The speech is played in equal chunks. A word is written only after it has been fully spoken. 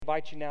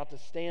invite you now to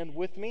stand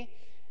with me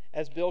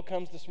as Bill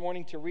comes this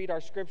morning to read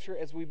our scripture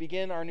as we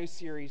begin our new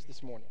series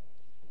this morning.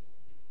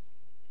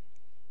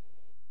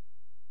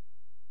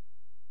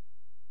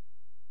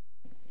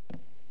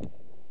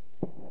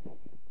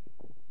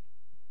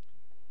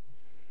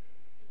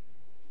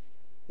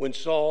 When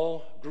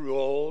Saul grew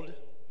old,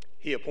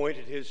 he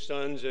appointed his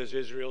sons as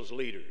Israel's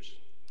leaders.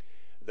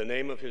 The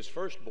name of his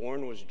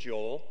firstborn was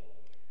Joel,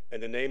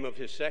 and the name of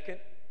his second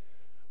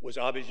was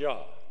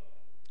Abijah,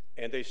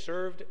 and they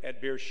served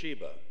at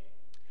Beersheba.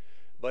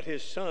 But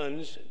his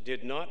sons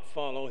did not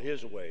follow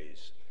his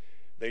ways.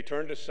 They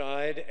turned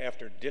aside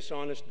after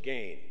dishonest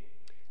gain,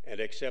 and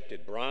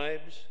accepted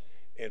bribes,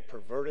 and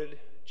perverted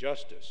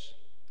justice.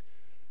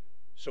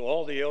 So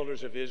all the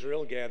elders of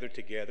Israel gathered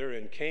together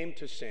and came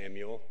to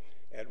Samuel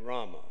at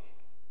Ramah.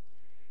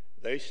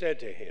 They said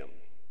to him,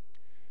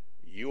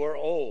 "You are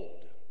old,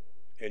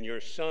 and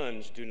your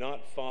sons do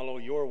not follow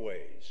your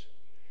ways.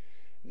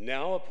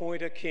 Now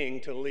appoint a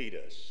king to lead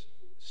us,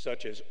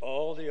 such as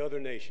all the other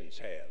nations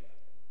have."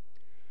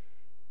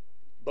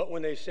 But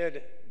when they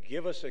said,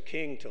 "Give us a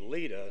king to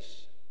lead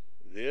us,"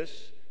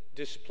 this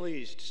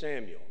displeased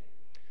Samuel.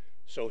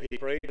 So he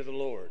prayed to the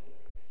Lord.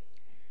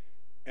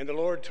 And the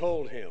Lord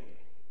told him,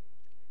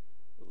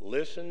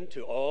 "Listen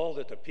to all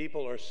that the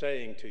people are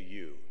saying to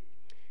you.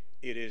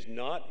 It is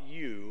not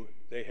you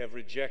they have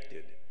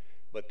rejected,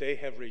 but they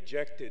have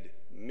rejected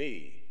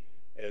me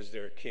as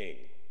their king,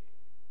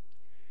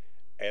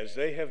 as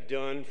they have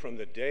done from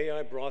the day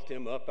I brought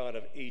them up out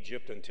of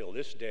Egypt until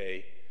this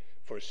day,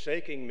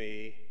 forsaking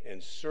me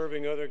and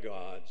serving other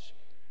gods,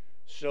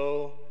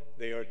 so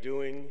they are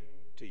doing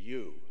to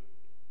you.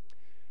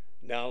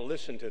 Now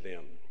listen to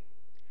them,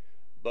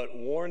 but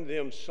warn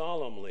them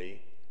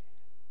solemnly,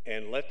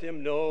 and let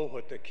them know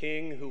what the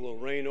king who will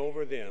reign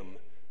over them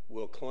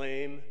will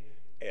claim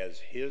as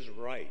his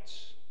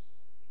rights."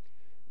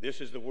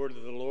 This is the word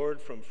of the Lord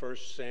from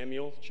 1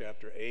 Samuel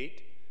chapter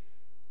 8,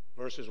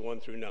 verses 1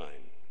 through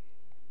 9.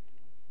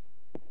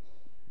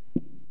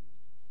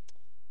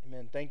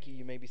 Amen. Thank you.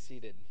 You may be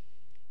seated.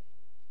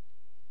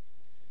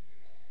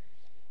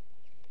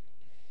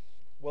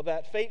 Well,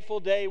 that fateful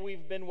day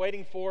we've been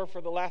waiting for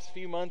the last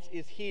few months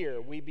is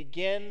here. We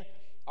begin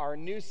our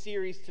new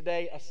series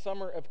today, A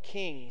Summer of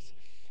Kings.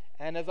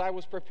 And as I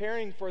was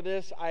preparing for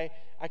this, I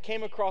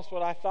came across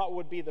what I thought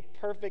would be the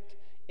perfect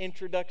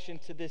introduction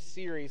to this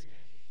series.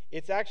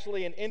 It's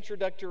actually an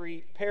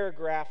introductory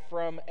paragraph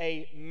from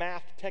a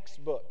math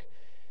textbook.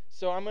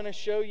 So I'm going to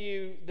show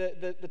you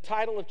the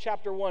title of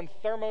chapter 1,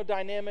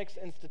 Thermodynamics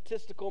and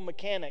Statistical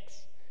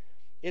Mechanics.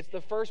 It's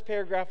the first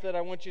paragraph that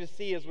I want you to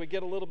see. As we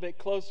get a little bit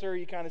closer,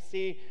 you kind of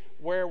see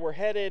where we're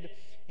headed.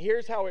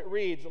 Here's how it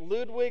reads.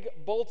 Ludwig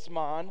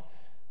Boltzmann,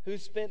 who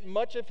spent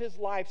much of his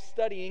life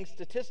studying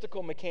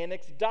statistical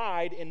mechanics,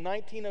 died in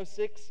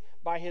 1906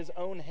 by his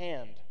own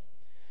hand.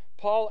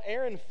 Paul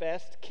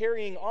Ehrenfest,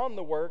 carrying on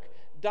the work,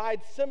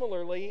 died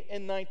similarly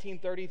in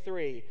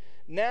 1933.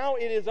 Now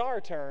it is our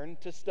turn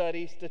to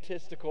study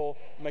statistical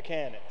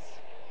mechanics.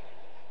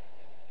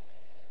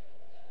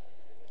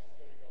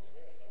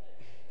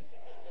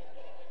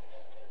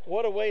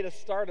 What a way to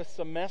start a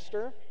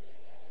semester.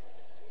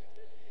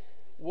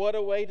 What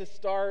a way to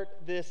start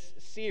this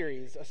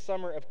series, A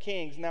Summer of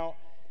Kings. Now,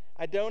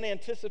 I don't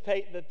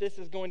anticipate that this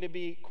is going to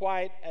be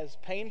quite as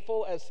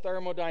painful as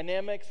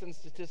thermodynamics and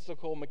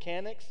statistical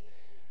mechanics,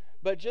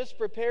 but just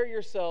prepare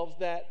yourselves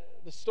that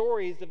the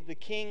stories of the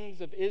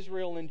kings of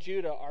Israel and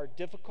Judah are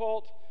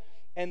difficult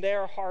and they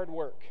are hard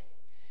work.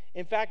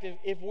 In fact,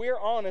 if we're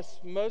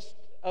honest, most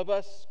of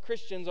us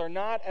Christians are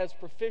not as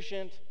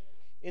proficient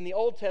in the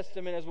Old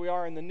Testament as we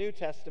are in the New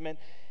Testament.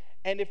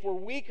 And if we're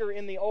weaker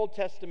in the Old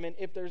Testament,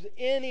 if there's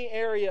any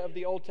area of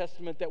the Old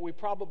Testament that we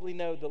probably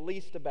know the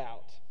least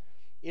about,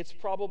 it's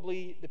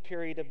probably the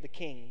period of the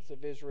kings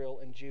of Israel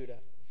and Judah.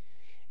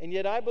 And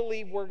yet I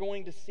believe we're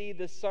going to see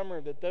this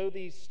summer that though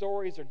these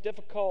stories are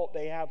difficult,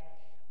 they have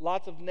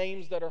lots of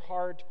names that are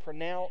hard to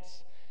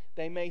pronounce,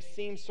 they may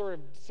seem sort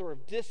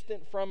of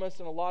distant from us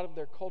in a lot of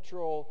their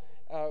cultural,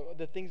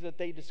 the things that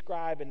they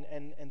describe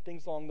and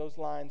things along those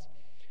lines.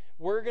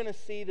 We're going to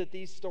see that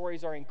these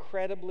stories are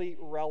incredibly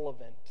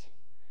relevant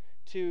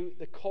to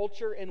the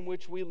culture in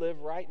which we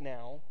live right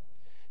now,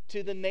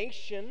 to the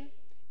nation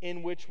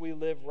in which we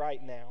live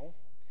right now.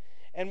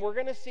 And we're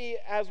going to see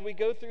as we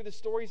go through the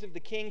stories of the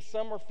kings,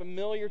 some are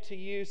familiar to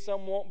you,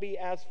 some won't be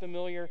as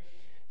familiar,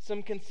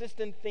 some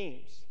consistent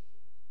themes.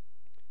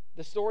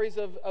 The stories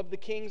of the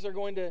kings are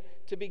going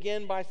to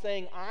begin by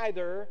saying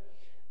either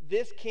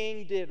this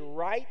king did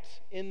right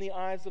in the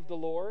eyes of the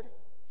Lord,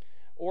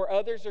 or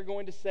others are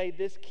going to say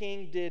this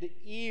king did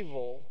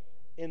evil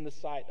in the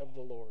sight of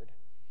the Lord.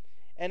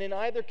 And in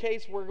either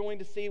case, we're going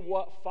to see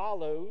what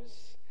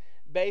follows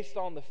based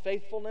on the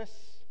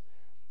faithfulness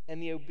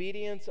and the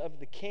obedience of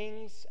the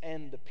kings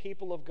and the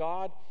people of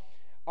God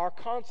are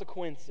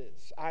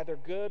consequences, either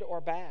good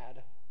or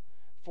bad,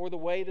 for the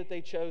way that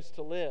they chose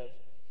to live.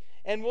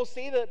 And we'll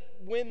see that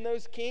when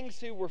those kings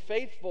who were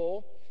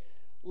faithful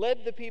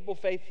led the people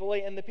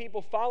faithfully and the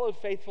people followed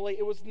faithfully,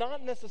 it was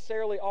not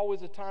necessarily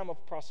always a time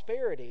of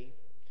prosperity,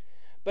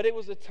 But it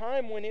was a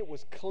time when it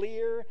was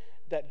clear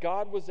that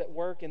God was at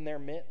work in their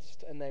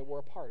midst and they were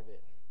a part of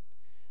it.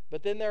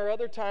 But then there are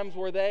other times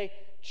where they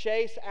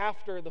chase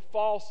after the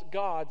false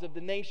gods of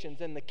the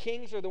nations, and the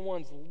kings are the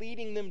ones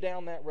leading them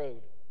down that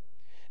road.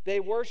 They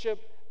worship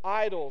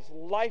idols,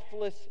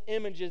 lifeless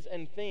images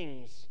and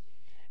things,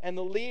 and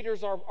the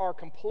leaders are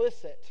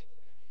complicit.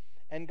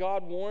 And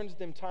God warns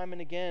them time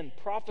and again,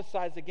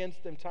 prophesies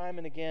against them time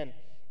and again,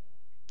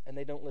 and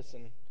they don't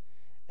listen.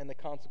 And the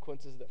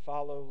consequences that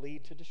follow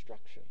lead to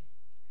destruction.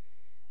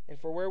 And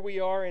for where we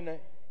are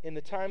in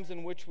the times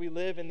in which we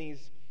live in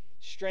these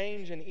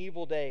strange and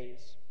evil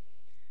days,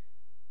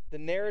 the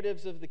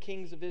narratives of the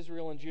kings of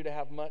Israel and Judah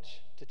have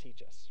much to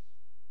teach us.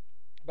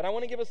 But I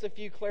want to give us a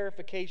few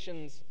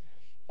clarifications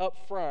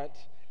up front,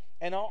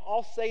 and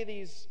I'll say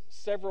these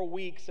several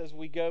weeks as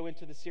we go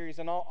into the series,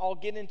 and I'll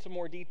get into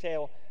more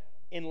detail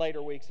in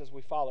later weeks as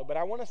we follow. But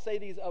I want to say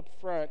these up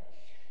front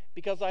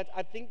because I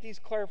think these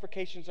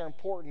clarifications are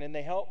important, and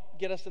they help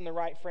get us in the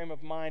right frame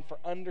of mind for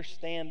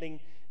understanding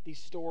these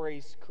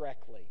stories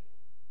correctly.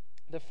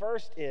 The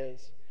first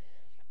is,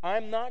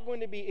 I'm not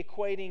going to be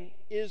equating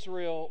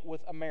Israel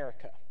with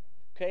America.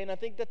 Okay, and I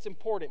think that's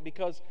important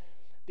because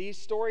these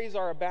stories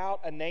are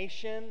about a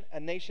nation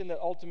that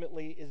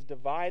ultimately is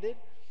divided.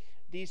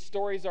 These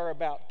stories are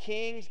about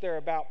kings, they're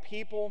about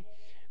people,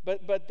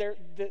 but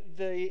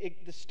the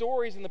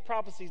stories and the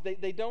prophecies,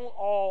 they don't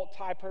all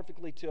tie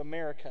perfectly to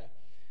America,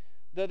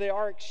 though they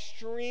are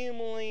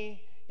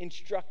extremely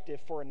instructive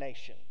for a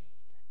nation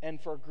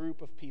and for a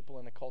group of people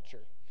in a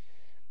culture.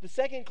 The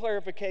second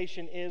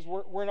clarification is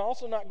we're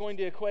also not going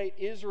to equate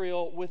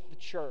Israel with the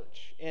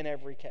church in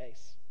every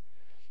case.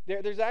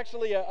 There's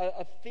actually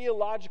a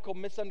theological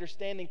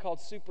misunderstanding called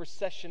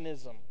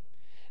supersessionism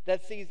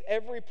that sees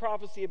every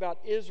prophecy about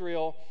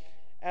Israel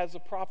as a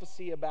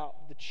prophecy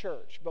about the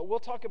church. But we'll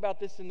talk about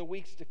this in the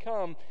weeks to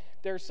come.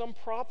 There are some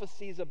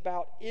prophecies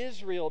about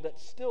Israel that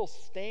still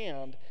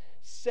stand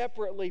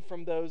separately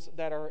from those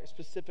that are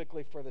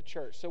specifically for the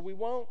church. So we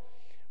won't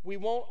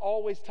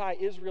always tie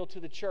Israel to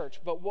the church,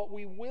 but what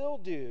we will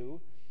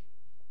do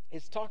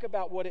is talk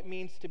about what it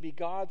means to be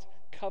God's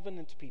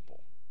covenant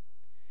people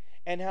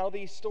and how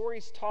these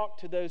stories talk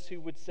to those who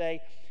would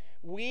say,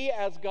 we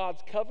as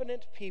God's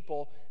covenant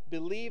people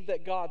believe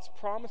that God's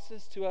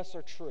promises to us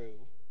are true,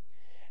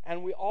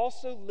 and we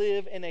also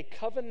live in a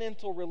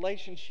covenantal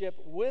relationship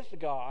with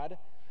God,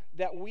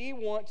 that we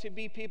want to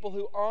be people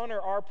who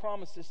honor our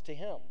promises to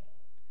Him.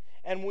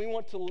 And we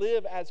want to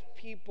live as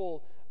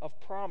people of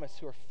promise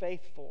who are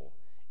faithful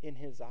in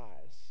His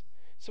eyes.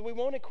 So we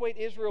won't equate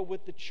Israel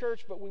with the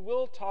church, but we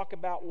will talk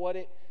about what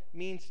it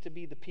means to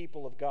be the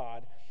people of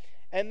God.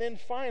 And then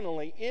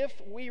finally, if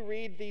we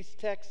read these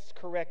texts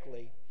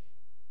correctly,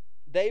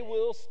 they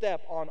will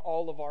step on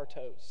all of our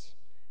toes,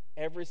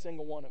 every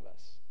single one of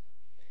us.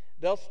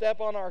 They'll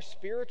step on our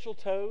spiritual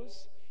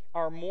toes,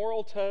 our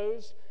moral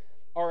toes,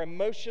 our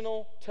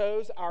emotional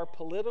toes, our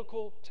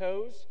political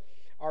toes,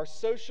 our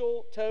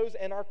social toes,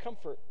 and our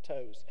comfort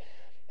toes.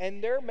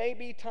 And there may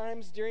be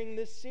times during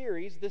this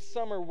series, this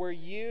summer, where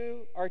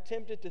you are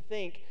tempted to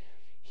think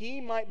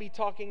he might be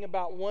talking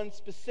about one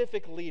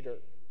specific leader,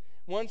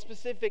 one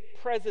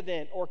specific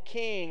president or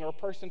king or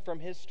person from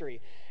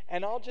history.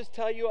 And I'll just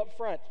tell you up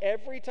front,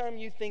 every time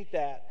you think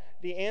that,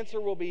 the answer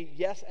will be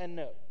yes and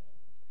no.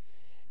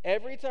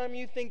 Every time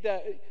you think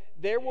that,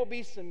 there will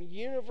be some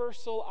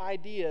universal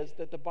ideas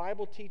that the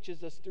Bible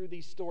teaches us through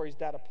these stories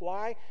that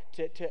apply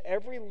to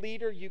every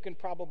leader you can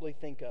probably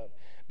think of.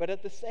 But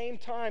at the same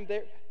time,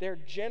 they're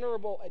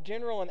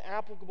general and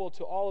applicable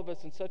to all of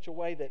us in such a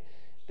way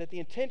that the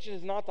intention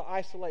is not to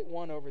isolate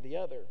one over the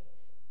other,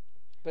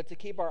 but to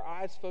keep our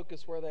eyes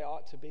focused where they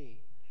ought to be,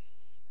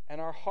 and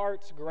our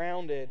hearts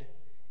grounded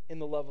in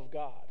the love of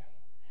God,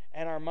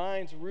 and our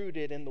minds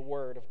rooted in the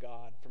Word of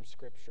God from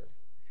Scripture.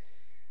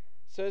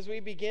 So as we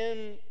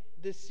begin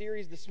this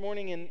series this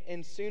morning,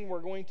 and soon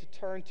we're going to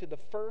turn to the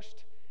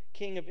first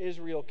king of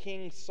Israel,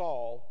 King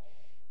Saul.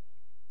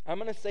 I'm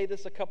going to say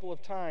this a couple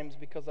of times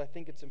because I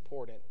think it's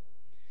important.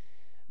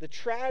 The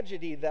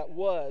tragedy that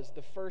was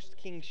the first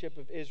kingship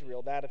of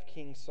Israel, that of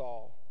King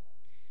Saul,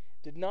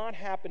 did not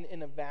happen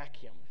in a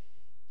vacuum.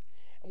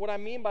 And what I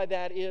mean by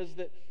that is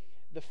that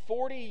the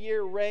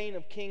 40-year reign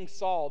of King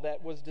Saul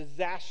that was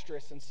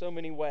disastrous in so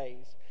many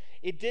ways,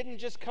 it didn't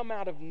just come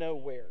out of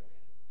nowhere.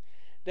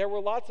 There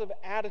were lots of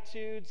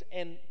attitudes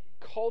and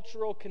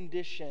cultural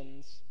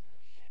conditions,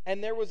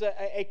 and there was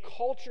a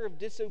culture of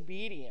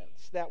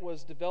disobedience that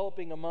was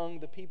developing among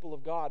the people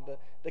of God,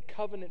 the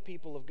covenant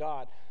people of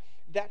God,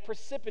 that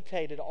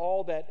precipitated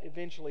all that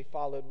eventually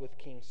followed with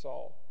King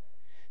Saul.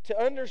 To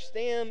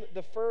understand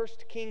the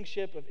first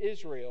kingship of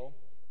Israel,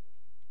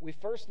 we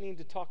first need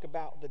to talk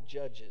about the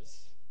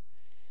judges.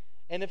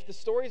 And if the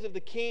stories of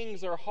the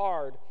kings are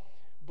hard,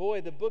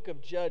 boy, the book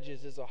of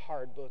Judges is a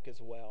hard book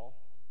as well.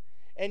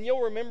 And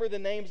you'll remember the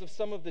names of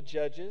some of the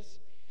judges,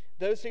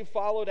 those who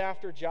followed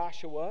after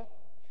Joshua.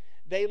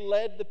 They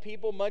led the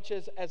people much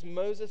as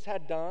Moses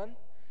had done.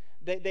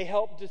 They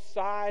helped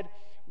decide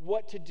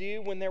what to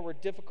do when there were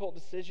difficult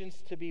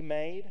decisions to be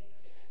made.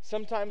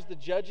 Sometimes the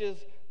judges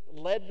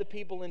led the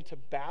people into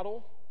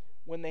battle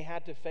when they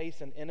had to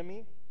face an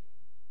enemy,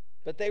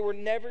 but they were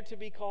never to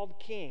be called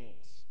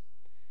kings.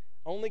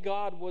 Only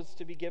God was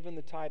to be given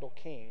the title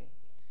king.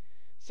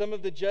 Some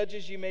of the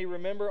judges you may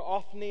remember: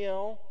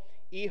 Othniel,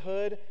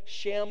 Ehud,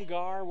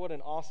 Shamgar, what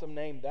an awesome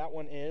name that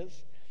one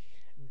is,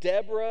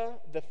 Deborah,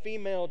 the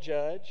female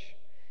judge,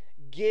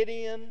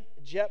 Gideon,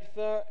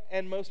 Jephthah,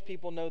 and most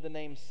people know the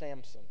name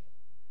Samson.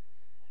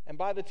 And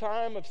by the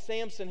time of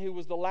Samson, who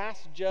was the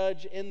last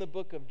judge in the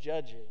book of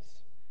Judges,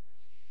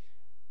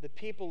 the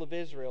people of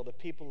Israel, the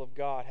people of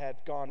God, had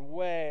gone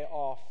way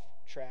off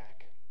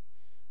track.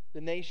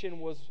 The nation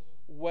was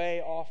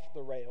way off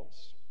the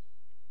rails.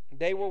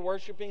 They were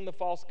worshiping the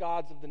false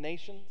gods of the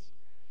nations.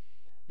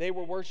 They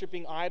were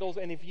worshiping idols.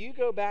 And if you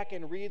go back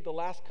and read the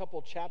last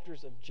couple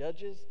chapters of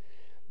Judges,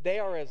 they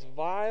are as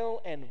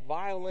vile and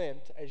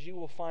violent as you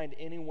will find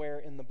anywhere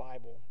in the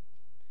Bible.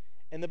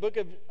 And the book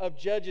of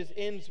Judges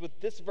ends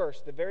with this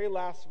verse, the very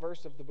last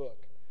verse of the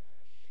book.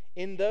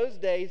 In those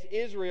days,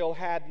 Israel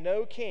had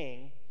no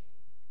king,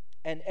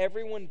 and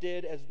everyone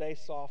did as they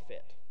saw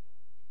fit.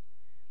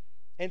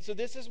 And so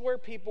this is where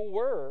people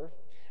were.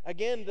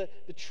 Again,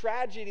 the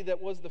tragedy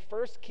that was the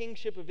first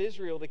kingship of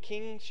Israel, the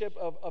kingship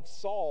of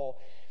Saul,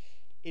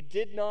 it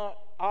did not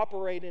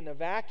operate in a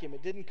vacuum.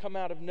 It didn't come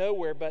out of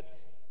nowhere. But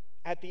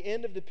at the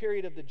end of the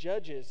period of the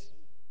Judges,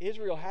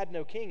 Israel had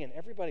no king, and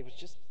everybody was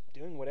just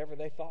doing whatever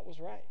they thought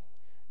was right,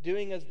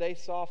 doing as they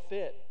saw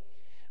fit.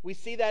 We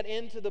see that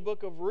into the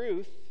book of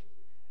Ruth,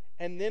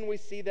 and then we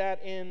see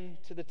that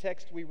into the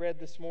text we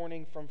read this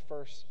morning from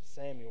 1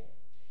 Samuel,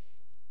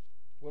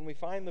 when we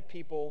find the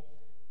people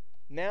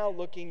now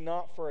looking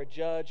not for a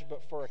judge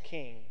but for a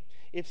king.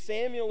 If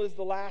Samuel is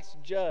the last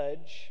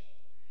judge,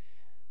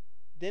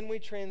 then we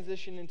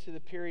transition into the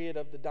period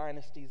of the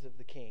dynasties of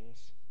the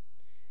kings.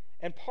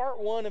 And part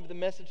one of the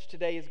message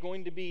today is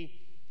going to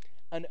be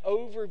an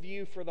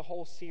overview for the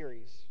whole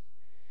series.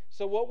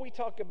 So what we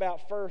talk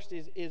about first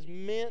is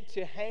meant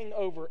to hang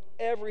over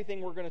everything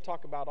we're going to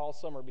talk about all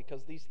summer,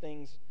 because these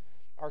things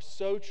are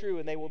so true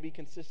and they will be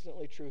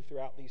consistently true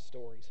throughout these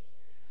stories.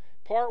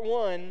 Part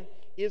one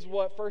is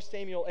what 1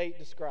 Samuel 8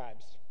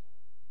 describes: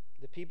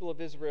 the people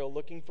of Israel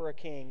looking for a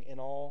king in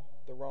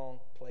all the wrong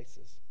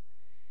places.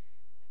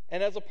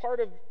 And as a part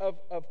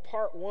of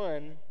part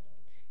one,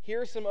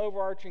 here are some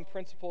overarching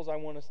principles I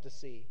want us to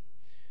see.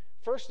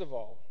 First of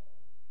all,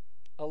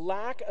 a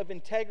lack of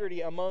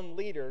integrity among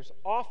leaders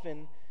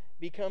often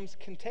becomes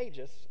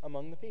contagious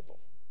among the people.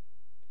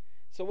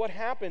 So what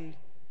happened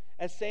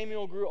as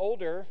Samuel grew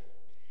older?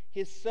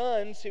 His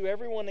sons, who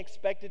everyone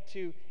expected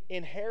to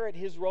inherit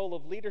his role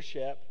of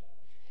leadership,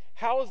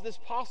 how is this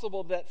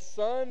possible that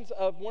sons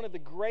of one of the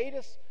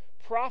greatest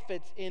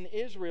prophets in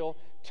Israel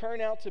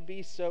turn out to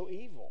be so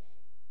evil?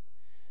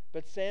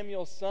 But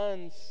Samuel's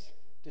sons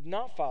did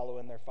not follow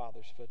in their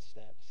father's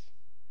footsteps.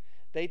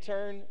 They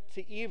turned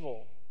to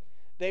evil.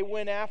 They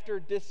went after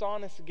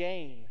dishonest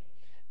gain.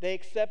 They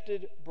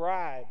accepted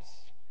bribes.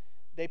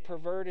 They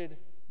perverted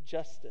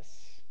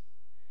justice.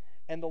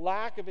 And the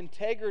lack of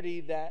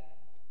integrity that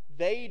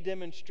they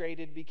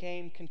demonstrated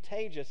became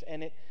contagious,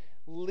 and it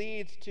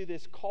leads to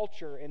this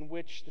culture in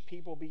which the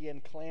people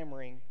begin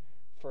clamoring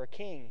for a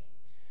king.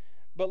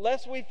 But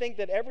lest we think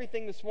that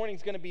everything this morning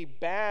is going to be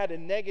bad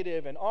and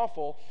negative and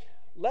awful,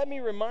 let me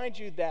remind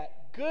you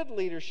that good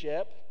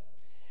leadership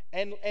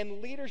and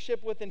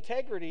leadership with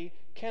integrity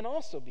can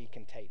also be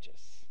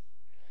contagious.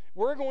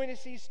 We're going to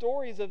see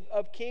stories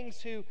of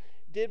kings who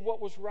did what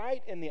was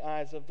right in the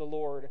eyes of the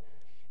Lord.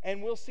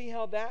 And we'll see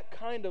how that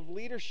kind of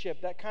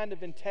leadership, that kind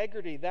of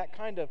integrity, that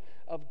kind of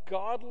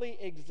godly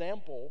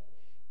example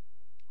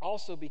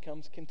also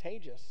becomes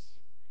contagious.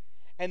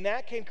 And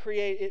that can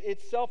create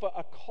itself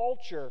a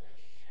culture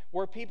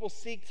where people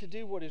seek to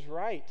do what is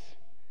right,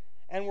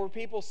 and where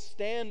people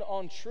stand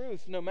on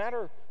truth no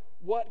matter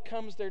what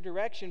comes their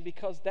direction,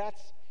 because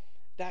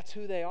that's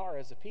who they are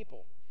as a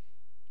people.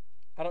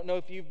 I don't know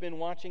if you've been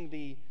watching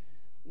the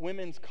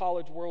Women's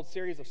College World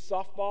Series of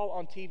softball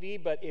on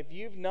TV, but if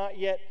you've not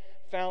yet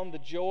found the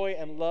joy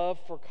and love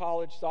for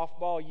college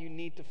softball, you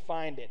need to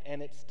find it,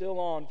 and it's still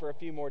on for a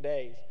few more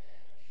days.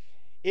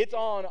 It's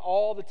on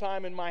all the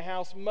time in my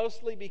house,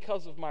 mostly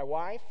because of my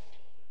wife,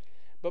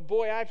 but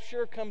boy, I've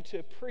sure come to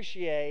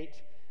appreciate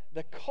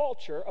the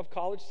culture of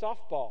college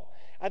softball.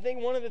 I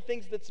think one of the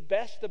things that's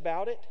best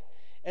about it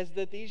is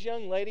that these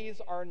young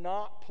ladies are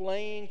not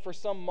playing for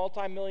some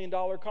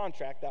multi-million-dollar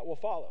contract that will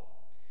follow.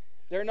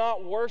 They're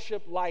not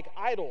worshiped like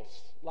idols,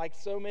 like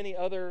so many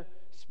other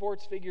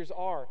sports figures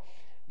are.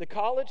 The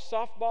college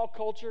softball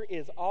culture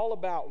is all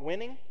about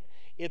winning.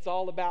 It's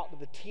all about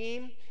the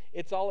team.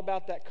 It's all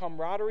about that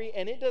camaraderie.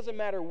 And it doesn't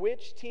matter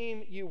which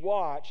team you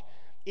watch,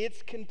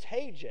 it's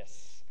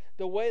contagious.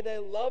 The way they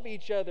love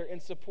each other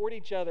and support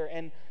each other,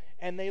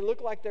 and they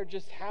look like they're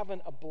just having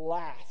a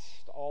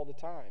blast all the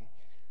time.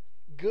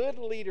 Good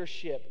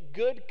leadership,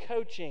 good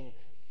coaching,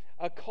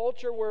 a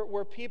culture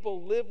where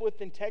people live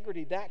with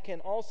integrity, that can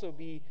also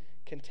be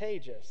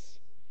contagious.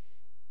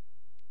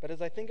 But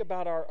as I think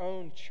about our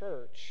own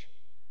church,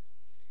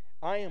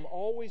 I am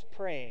always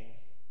praying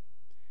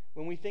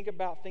when we think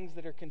about things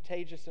that are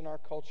contagious in our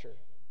culture,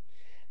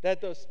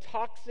 that those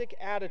toxic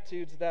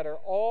attitudes that are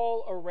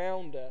all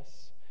around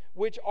us,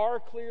 which are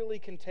clearly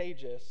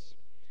contagious,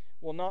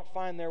 will not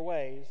find their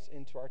ways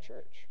into our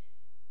church.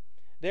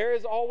 There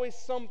is always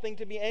something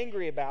to be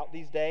angry about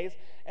these days,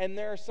 and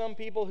there are some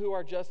people who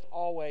are just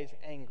always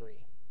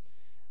angry.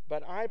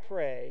 But I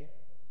pray,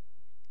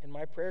 and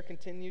my prayer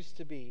continues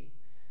to be,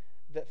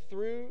 that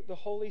through the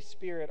Holy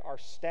Spirit, our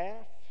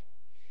staff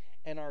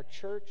and our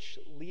church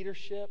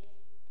leadership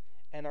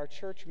and our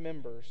church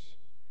members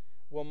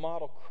will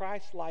model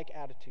Christ-like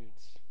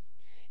attitudes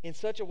in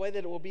such a way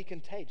that it will be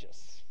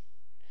contagious,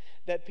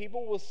 that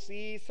people will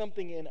see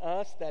something in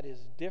us that is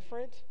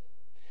different.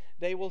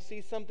 They will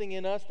see something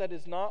in us that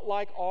is not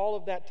like all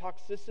of that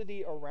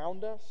toxicity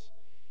around us,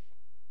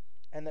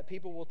 and that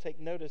people will take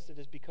notice it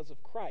is because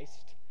of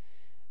Christ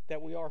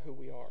that we are who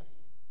we are.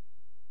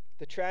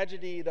 The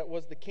tragedy that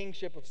was the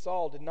kingship of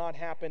Saul did not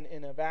happen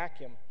in a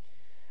vacuum.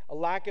 A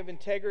lack of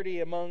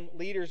integrity among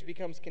leaders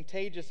becomes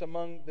contagious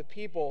among the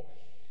people.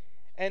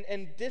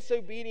 And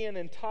disobedient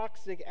and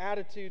toxic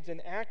attitudes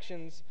and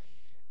actions,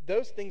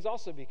 those things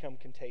also become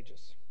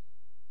contagious.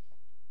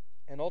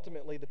 And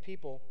ultimately, the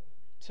people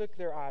took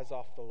their eyes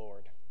off the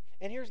Lord.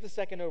 And here's the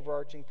second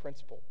overarching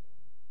principle.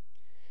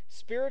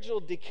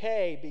 Spiritual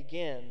decay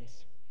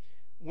begins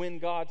when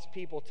God's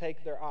people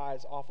take their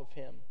eyes off of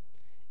Him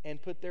and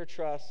put their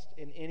trust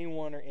in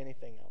anyone or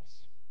anything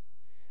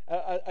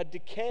else. A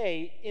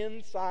decay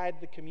inside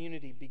the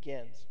community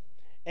begins,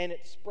 and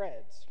it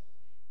spreads.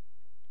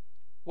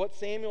 What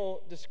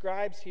Samuel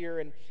describes here,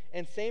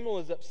 and Samuel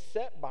is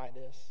upset by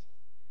this,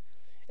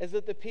 is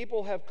that the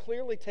people have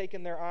clearly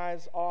taken their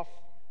eyes off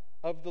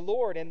of the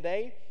Lord, and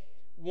they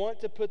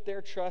want to put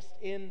their trust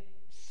in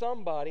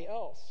somebody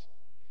else.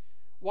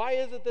 Why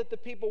is it that the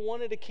people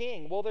wanted a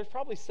king? Well, there's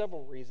probably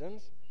several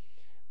reasons.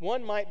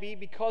 One might be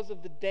because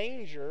of the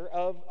danger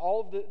of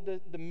all of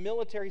the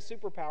military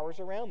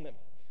superpowers around them.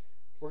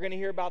 We're going to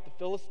hear about the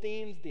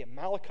Philistines, the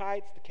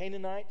Amalekites, the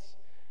Canaanites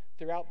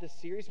throughout this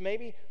series.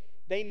 Maybe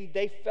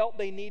they felt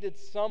they needed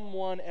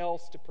someone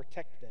else to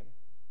protect them.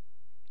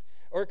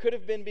 Or it could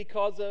have been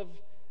because of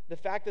the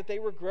fact that they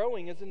were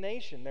growing as a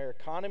nation. Their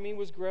economy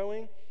was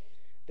growing.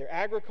 Their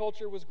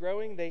agriculture was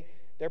growing.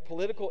 Their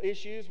political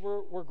issues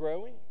were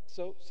growing.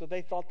 So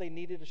they thought they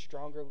needed a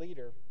stronger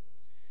leader.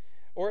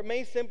 Or it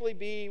may simply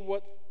be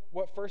what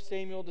 1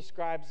 Samuel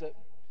describes that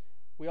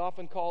we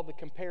often call the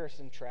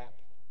comparison trap.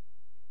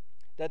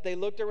 That they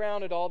looked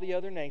around at all the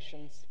other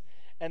nations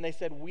and they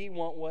said, we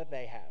want what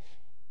they have.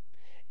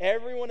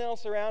 Everyone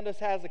else around us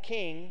has a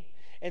king,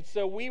 and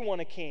so we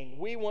want a king.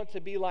 We want to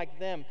be like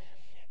them.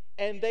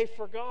 And they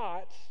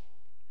forgot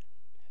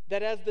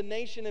that as the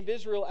nation of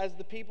Israel, as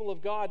the people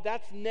of God,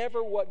 that's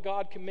never what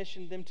God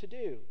commissioned them to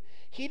do.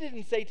 He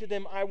didn't say to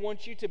them, I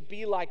want you to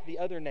be like the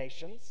other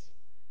nations.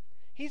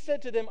 He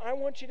said to them, I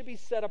want you to be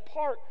set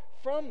apart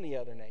from the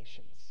other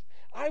nations.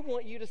 I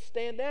want you to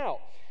stand out.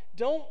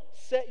 Don't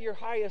set your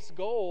highest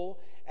goal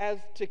as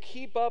to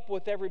keep up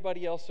with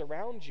everybody else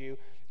around you.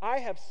 I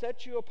have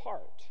set you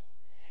apart.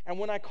 And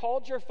when I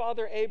called your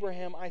father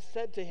Abraham, I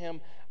said to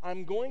him,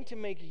 I'm going to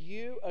make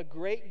you a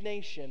great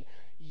nation.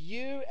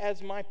 You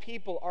as my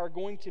people are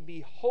going to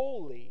be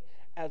holy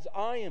as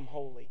I am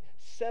holy,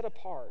 set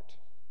apart.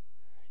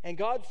 And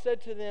God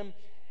said to them,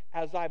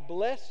 as I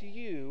bless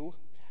you,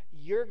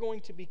 you're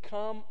going to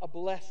become a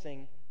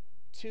blessing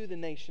to the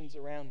nations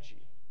around you.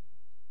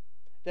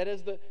 That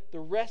as the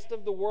rest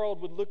of the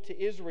world would look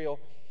to Israel,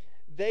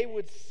 they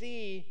would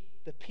see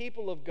the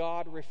people of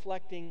God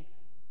reflecting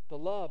the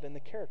love and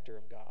the character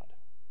of God.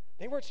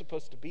 They weren't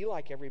supposed to be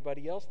like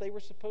everybody else. They were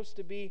supposed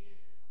to be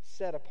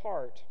set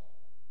apart.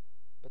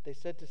 But they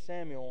said to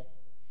Samuel,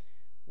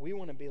 we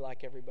want to be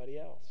like everybody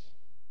else.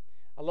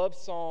 I love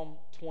Psalm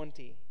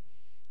 20.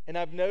 And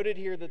I've noted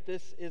here that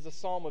this is a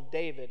psalm of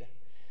David,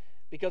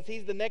 because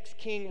he's the next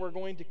king we're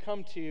going to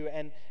come to.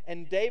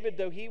 And David,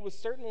 though he was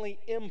certainly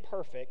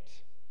imperfect,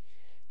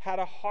 had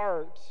a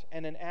heart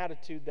and an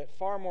attitude that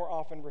far more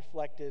often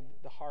reflected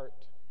the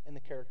heart and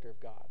the character of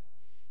God.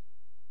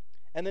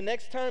 And the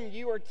next time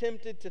you are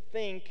tempted to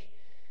think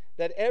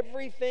that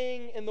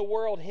everything in the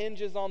world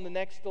hinges on the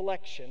next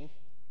election,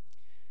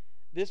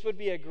 this would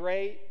be a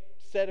great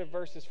set of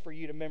verses for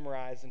you to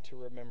memorize and to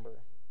remember.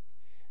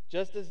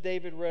 Just as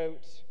David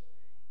wrote,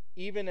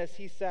 even as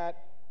he sat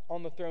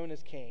on the throne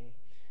as king,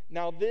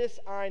 now this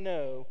I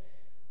know,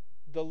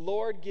 the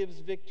Lord gives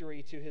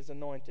victory to his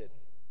anointed.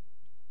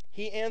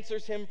 He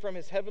answers him from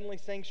his heavenly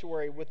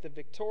sanctuary with the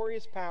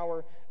victorious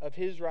power of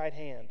his right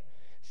hand.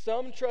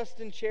 Some trust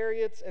in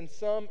chariots and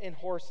some in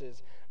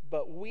horses,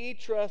 but we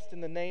trust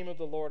in the name of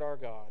the Lord our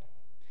God.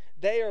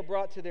 They are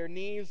brought to their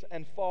knees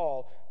and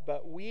fall,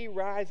 but we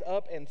rise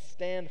up and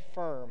stand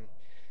firm.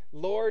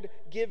 Lord,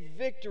 give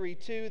victory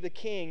to the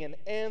king and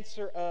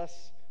answer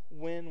us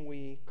when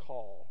we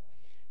call.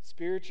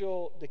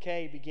 Spiritual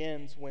decay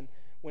begins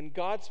when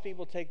God's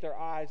people take their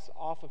eyes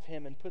off of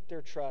him and put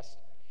their trust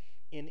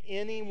in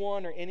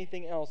anyone or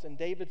anything else. And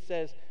David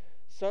says,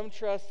 some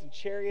trust in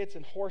chariots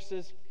and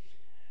horses.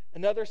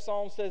 Another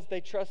psalm says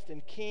they trust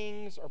in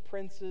kings or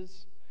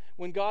princes.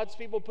 When God's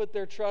people put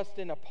their trust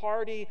in a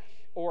party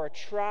or a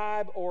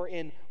tribe or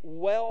in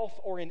wealth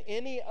or in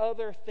any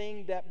other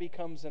thing, that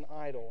becomes an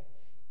idol,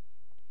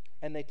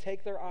 and they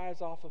take their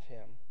eyes off of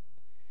Him,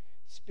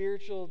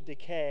 spiritual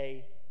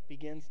decay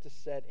begins to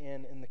set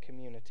in the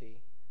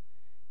community.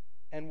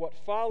 And what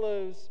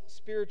follows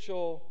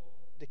spiritual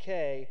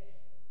decay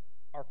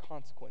are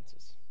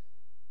consequences.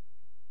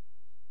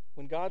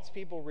 When God's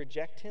people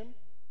reject Him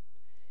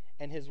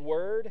and His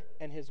word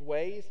and His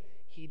ways,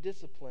 He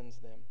disciplines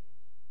them,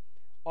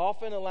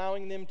 often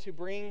allowing them to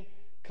bring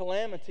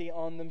calamity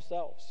on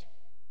themselves.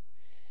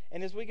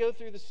 And as we go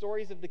through the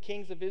stories of the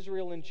kings of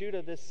Israel and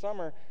Judah this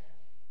summer,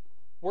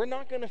 we're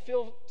not going to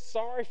feel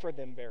sorry for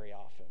them very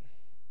often.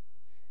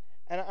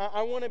 And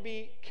I want to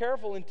be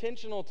careful,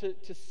 intentional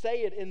to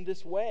say it in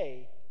this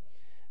way,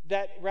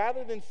 that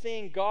rather than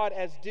seeing God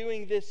as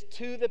doing this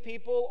to the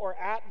people or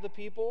at the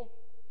people,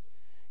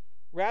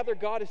 rather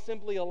God is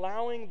simply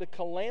allowing the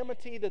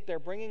calamity that they're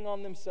bringing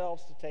on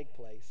themselves to take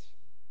place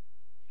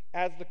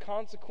as the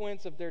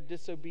consequence of their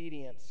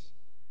disobedience,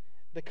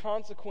 the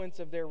consequence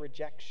of their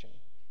rejection.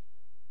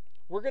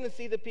 We're going to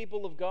see the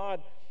people of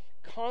God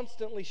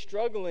constantly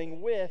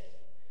struggling with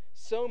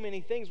so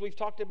many things. We've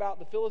talked about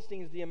the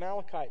Philistines, the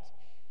Amalekites.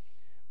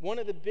 One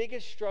of the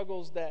biggest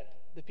struggles that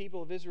the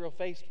people of Israel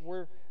faced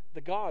were the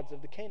gods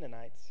of the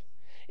Canaanites.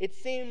 It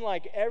seemed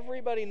like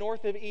everybody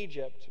north of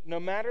Egypt, no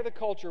matter the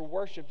culture,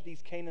 worshipped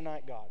these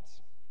Canaanite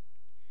gods.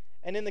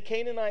 And in the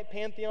Canaanite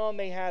pantheon,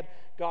 they had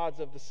gods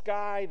of the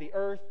sky, the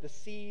earth, the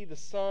sea, the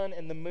sun,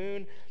 and the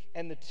moon.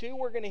 And the two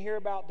we're going to hear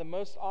about the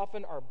most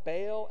often are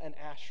Baal and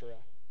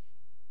Asherah.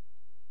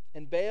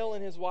 And Baal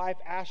and his wife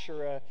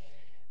Asherah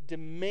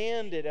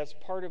demanded as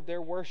part of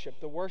their worship,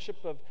 the worship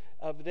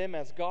of them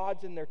as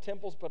gods in their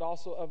temples, but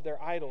also of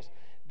their idols.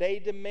 They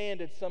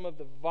demanded some of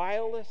the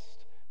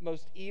vilest,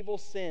 most evil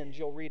sins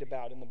you'll read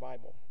about in the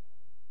Bible.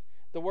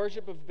 The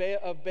worship of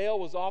Baal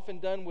was often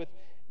done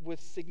with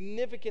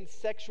significant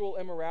sexual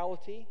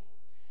immorality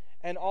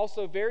and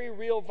also very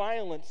real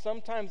violence,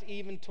 sometimes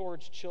even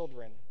towards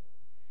children.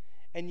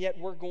 And yet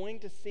we're going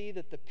to see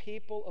that the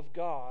people of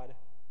God,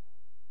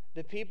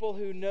 the people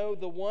who know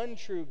the one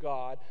true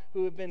God,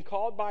 who have been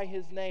called by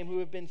His name, who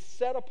have been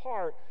set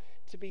apart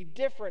to be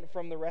different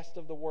from the rest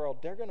of the world,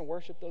 they're going to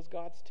worship those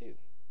gods too.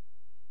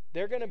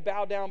 They're going to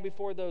bow down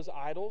before those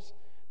idols,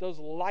 those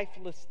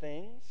lifeless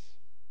things,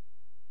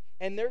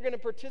 and they're going to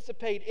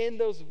participate in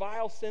those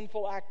vile,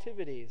 sinful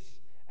activities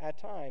at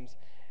times.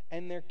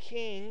 And their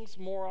kings,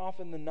 more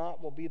often than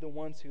not, will be the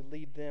ones who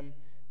lead them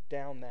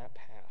down that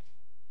path.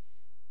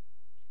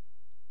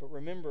 But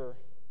remember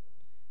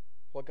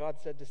what God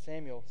said to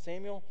Samuel.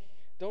 Samuel,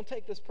 don't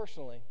take this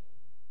personally.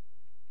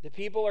 The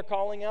people are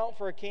calling out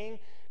for a king.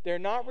 They're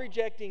not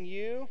rejecting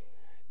you.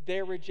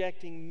 They're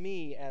rejecting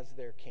me as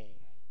their king.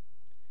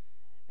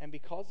 And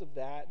because of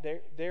that,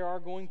 there are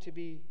going to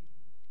be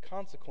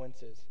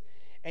consequences.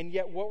 And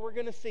yet what we're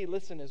going to see,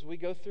 listen, as we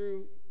go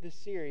through this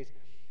series,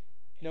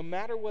 no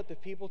matter what the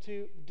people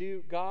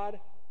do, God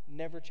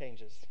never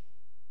changes.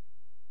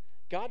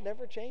 God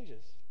never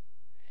changes.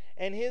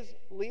 And His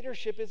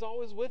leadership is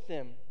always with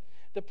them.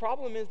 The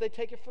problem is they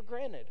take it for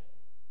granted.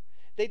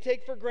 They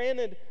take for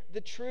granted the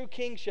true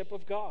kingship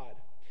of God.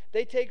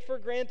 They take for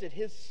granted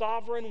His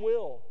sovereign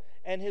will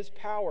and His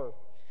power.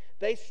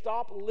 They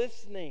stop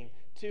listening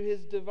to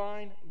His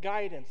divine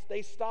guidance.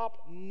 They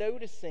stop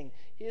noticing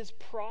His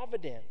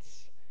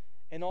providence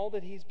and all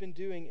that He's been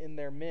doing in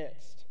their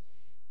midst.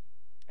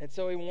 And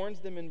so He warns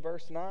them in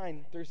verse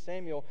 9 through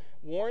Samuel,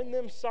 warn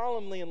them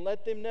solemnly and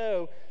let them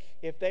know,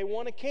 if they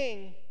want a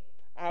king,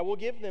 I will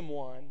give them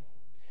one.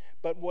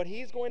 But what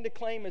He's going to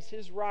claim as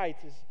His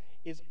rights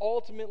is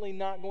ultimately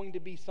not going to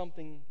be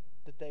something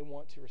that they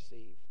want to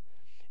receive.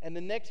 And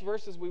the next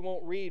verses we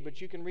won't read,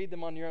 but you can read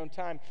them on your own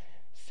time.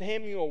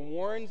 Samuel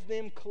warns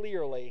them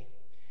clearly,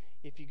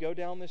 if you go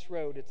down this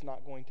road, it's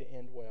not going to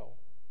end well.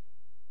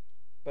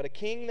 But a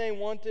king they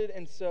wanted,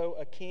 and so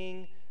a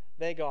king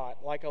they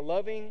got. Like a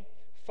loving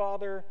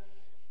father,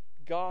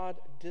 God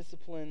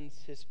disciplines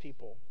His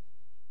people.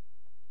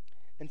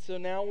 And so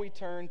now we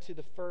turn to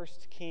the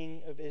first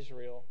king of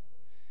Israel.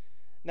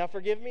 Now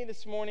forgive me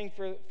this morning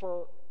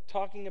for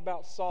talking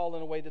about Saul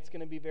in a way that's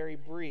going to be very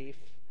brief,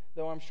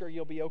 though I'm sure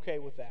you'll be okay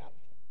with that.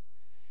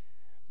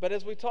 But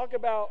as we talk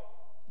about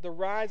the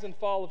rise and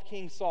fall of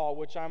King Saul,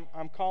 which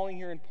I'm calling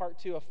here in part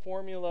 2 a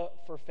formula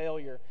for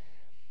failure,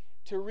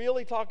 to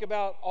really talk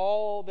about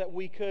all that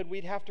we could,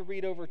 we'd have to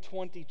read over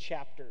 20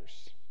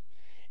 chapters.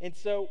 And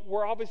so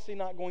we're obviously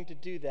not going to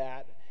do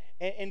that.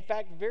 In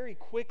fact, very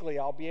quickly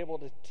I'll be able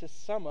to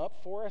sum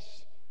up for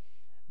us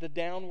the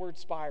downward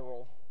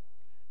spiral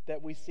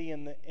that we see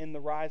in the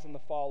rise and the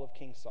fall of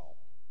King Saul.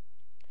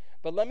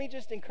 But let me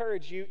just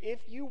encourage you, if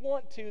you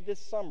want to this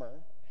summer,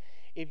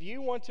 if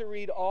you want to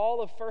read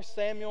all of 1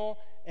 Samuel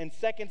and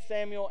 2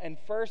 Samuel and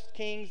 1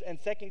 Kings and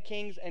 2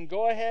 Kings and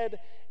go ahead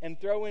and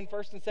throw in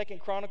 1 and 2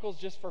 Chronicles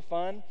just for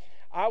fun,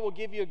 I will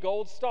give you a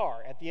gold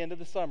star at the end of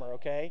the summer,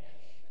 okay?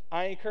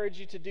 I encourage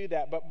you to do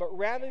that. But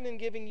rather than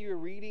giving you a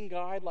reading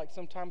guide like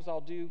sometimes I'll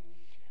do,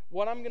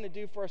 what I'm going to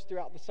do for us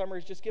throughout the summer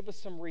is just give us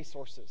some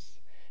resources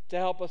to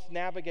help us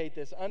navigate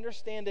this.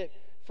 Understand it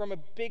from a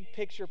big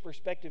picture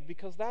perspective,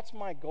 because that's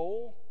my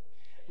goal.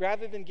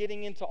 Rather than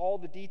getting into all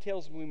the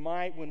details we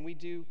might when we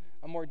do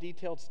a more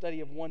detailed study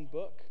of one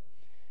book.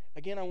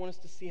 Again, I want us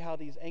to see how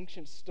these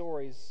ancient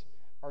stories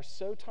are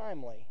so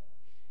timely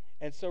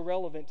and so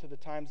relevant to the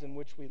times in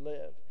which we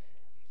live.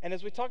 And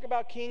as we talk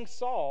about King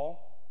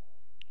Saul,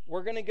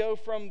 we're going to go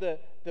from the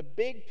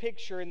big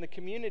picture in the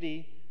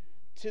community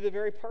to the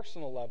very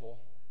personal level.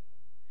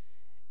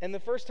 And the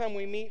first time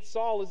we meet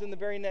Saul is in the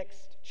very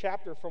next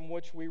chapter from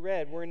which we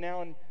read. We're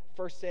now in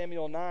 1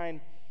 Samuel 9.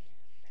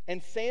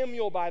 And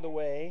Samuel, by the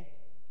way,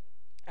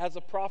 as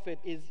a prophet,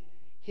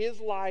 his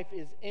life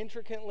is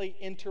intricately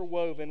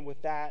interwoven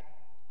with that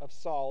of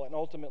Saul and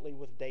ultimately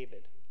with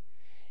David.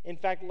 In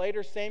fact,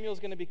 later Samuel is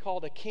going to be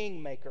called a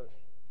kingmaker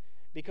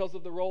because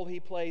of the role he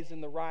plays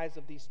in the rise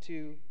of these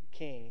two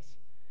kings.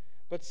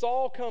 But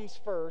Saul comes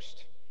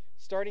first,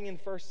 starting in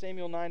 1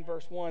 Samuel 9,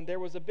 verse 1. There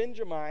was a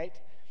Benjamite,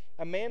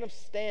 a man of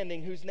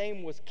standing, whose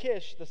name was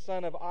Kish, the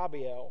son of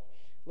Abiel.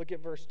 Look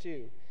at verse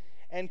 2.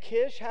 And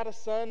Kish had a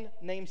son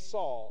named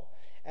Saul,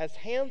 as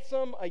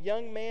handsome a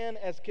young man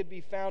as could be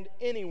found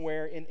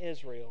anywhere in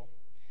Israel.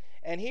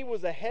 And he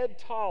was a head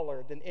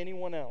taller than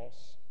anyone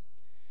else.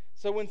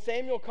 So when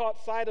Samuel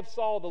caught sight of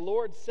Saul, the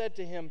Lord said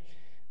to him,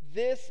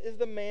 "This is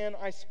the man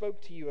I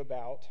spoke to you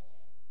about.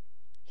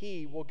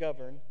 He will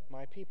govern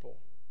my people."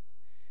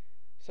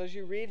 So as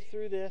you read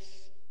through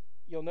this,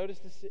 you'll notice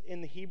this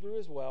in the Hebrew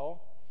as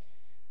well.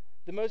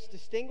 The most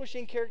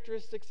distinguishing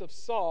characteristics of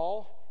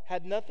Saul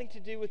had nothing to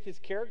do with his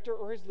character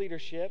or his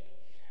leadership,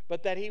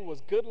 but that he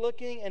was good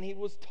looking and he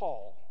was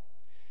tall.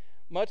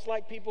 Much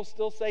like people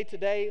still say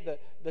today,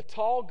 the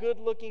tall, good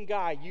looking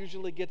guy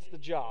usually gets the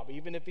job,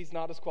 even if he's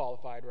not as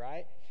qualified,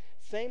 right?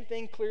 Same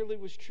thing clearly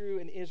was true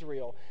in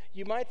Israel.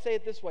 You might say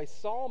it this way: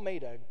 Saul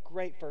made a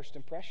great first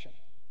impression.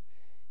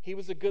 He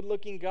was a good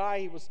looking guy,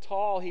 he was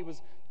tall, he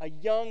was a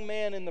young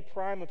man in the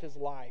prime of his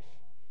life.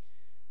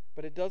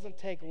 But it doesn't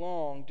take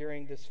long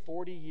during this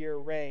 40-year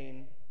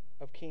reign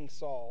of King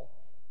Saul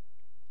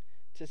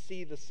to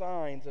see the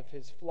signs of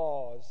his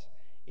flaws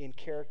in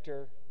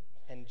character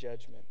and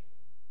judgment.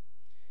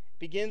 It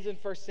begins in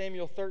 1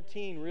 Samuel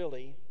 13,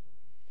 really,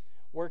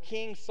 where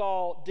King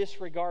Saul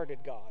disregarded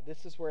God.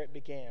 This is where it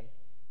began.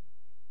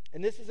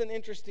 And this is an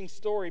interesting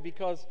story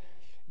because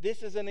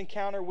this is an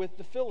encounter with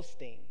the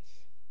Philistines.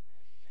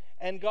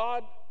 And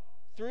God,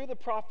 through the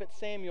prophet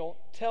Samuel,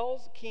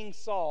 tells King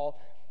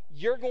Saul,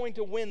 "You're going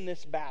to win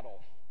this battle.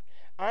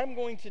 I'm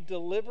going to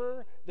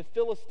deliver the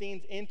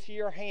Philistines into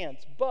your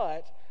hands,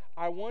 but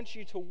I want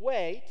you to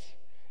wait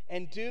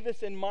and do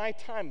this in my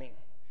timing."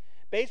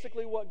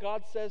 Basically, what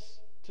God says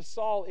to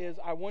Saul is,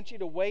 I want you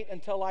to wait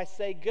until I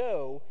say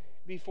go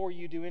before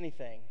you do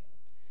anything.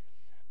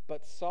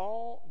 But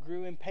Saul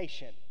grew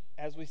impatient,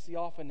 as we see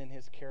often in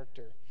his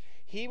character.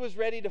 He was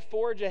ready to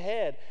forge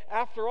ahead.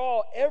 After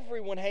all,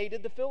 everyone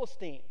hated the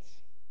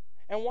Philistines.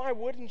 And why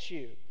wouldn't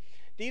you?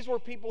 These were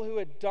people who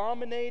had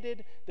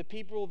dominated the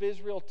people of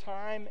Israel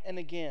time and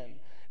again.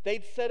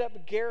 They'd set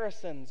up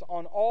garrisons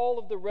on all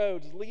of the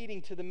roads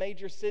leading to the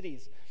major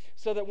cities,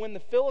 so that when the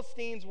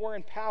Philistines were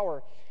in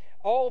power,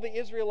 all the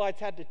Israelites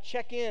had to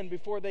check in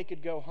before they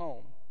could go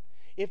home.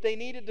 If they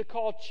needed to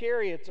call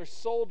chariots or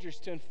soldiers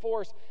to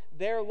enforce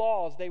their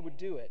laws, they would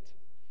do it.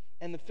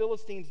 And the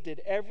Philistines did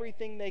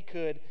everything they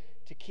could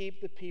to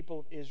keep the people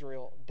of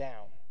Israel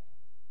down.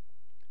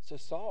 So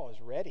Saul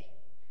is ready.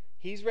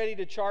 He's ready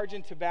to charge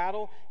into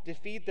battle,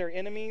 defeat their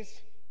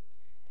enemies,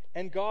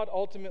 and God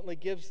ultimately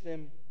gives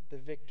them the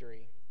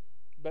victory.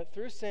 But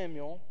through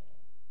Samuel,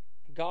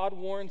 God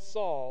warns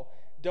Saul,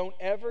 don't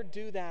ever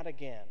do that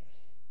again.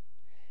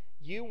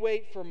 You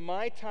wait for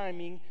my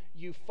timing.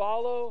 You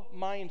follow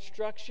my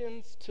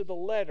instructions to the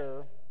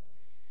letter.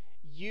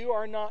 You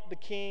are not the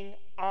king.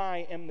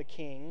 I am the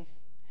king,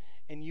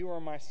 and you are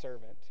my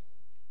servant.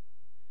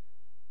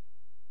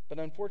 But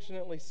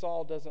unfortunately,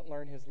 Saul doesn't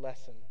learn his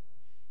lesson.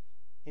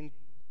 In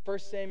 1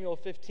 Samuel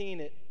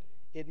 15,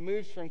 it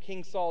moves from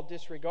King Saul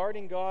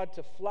disregarding God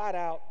to flat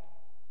out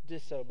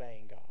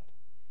disobeying God.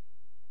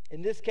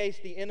 In this case,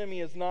 the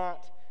enemy is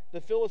not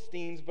the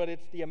Philistines, but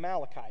it's the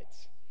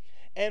Amalekites.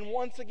 And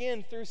once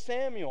again, through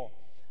Samuel,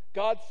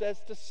 God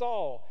says to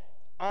Saul,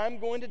 I'm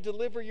going to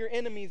deliver your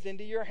enemies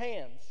into your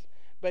hands.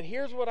 But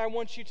here's what I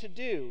want you to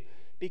do.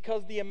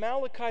 Because the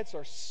Amalekites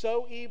are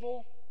so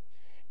evil,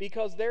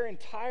 because their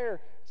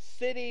entire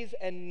cities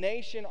and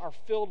nation are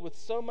filled with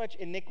so much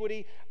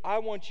iniquity, I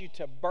want you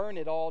to burn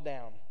it all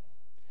down.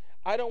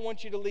 I don't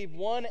want you to leave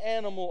one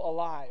animal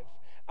alive.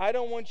 I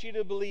don't want you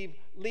to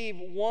leave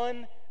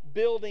one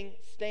building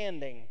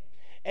standing.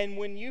 And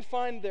when you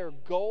find their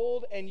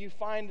gold and you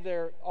find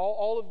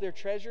all of their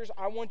treasures,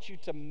 I want you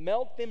to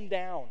melt them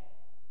down.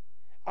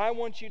 I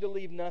want you to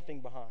leave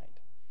nothing behind.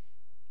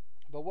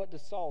 But what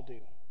does Saul do?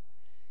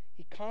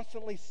 He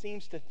constantly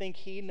seems to think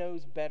he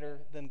knows better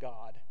than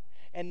God.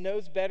 and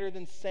knows better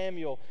than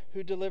Samuel,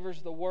 who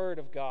delivers the word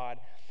of God.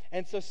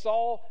 And so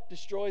Saul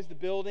destroys the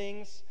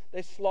buildings,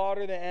 they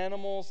slaughter the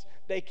animals,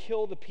 they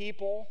kill the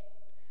people,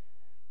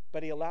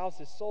 but he allows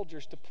his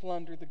soldiers to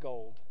plunder the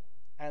gold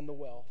and the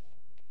wealth.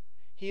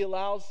 He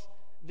allows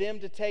them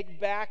to take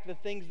back the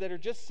things that are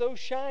just so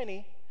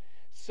shiny,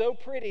 so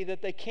pretty,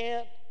 that they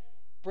can't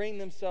bring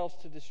themselves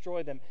to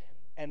destroy them.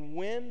 And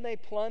when they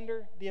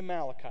plunder the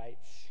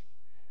Amalekites,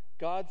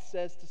 God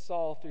says to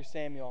Saul through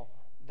Samuel,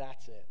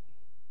 that's it.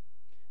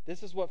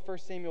 This is what 1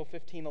 Samuel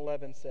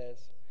 15:11 says.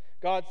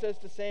 God says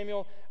to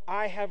Samuel,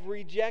 I have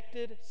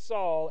rejected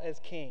Saul as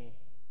king,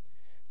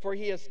 for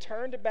he has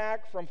turned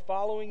back from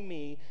following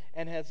me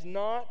and has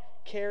not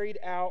carried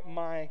out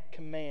my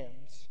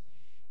commands.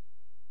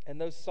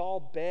 And though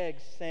Saul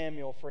begs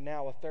Samuel for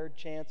now a third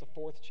chance, a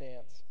fourth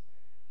chance,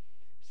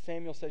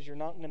 Samuel says, you're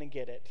not going to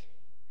get it.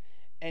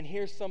 And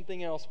here's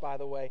something else, by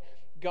the way.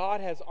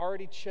 God has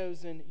already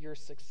chosen your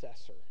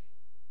successor.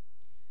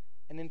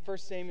 And in 1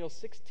 Samuel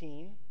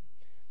 16,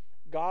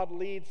 God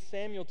leads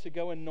Samuel to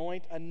go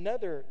anoint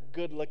another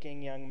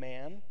good-looking young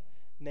man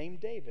named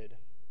David.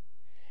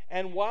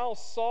 And while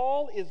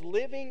Saul is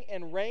living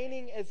and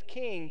reigning as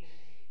king,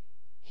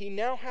 he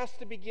now has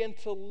to begin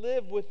to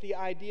live with the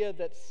idea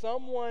that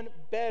someone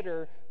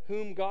better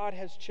whom God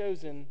has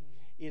chosen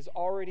is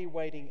already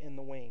waiting in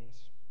the wings.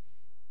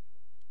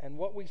 And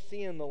what we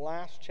see in the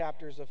last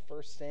chapters of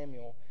 1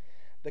 Samuel,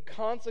 the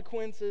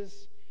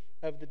consequences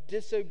of the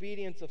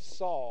disobedience of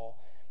Saul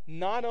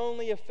not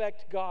only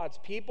affect God's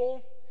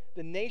people,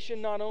 the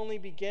nation not only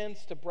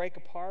begins to break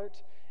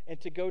apart and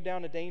to go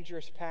down a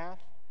dangerous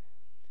path,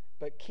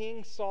 but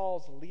King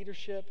Saul's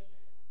leadership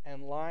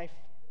and life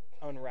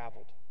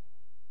unraveled.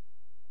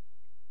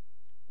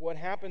 What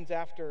happens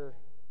after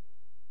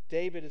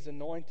David is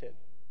anointed?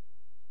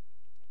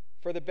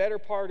 For the better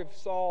part of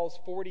Saul's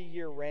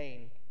 40-year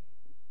reign,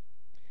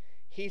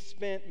 he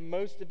spent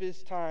most of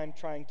his time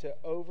trying to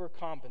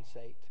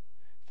overcompensate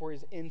for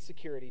his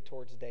insecurity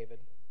towards David.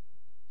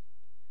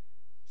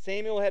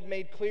 Samuel had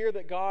made clear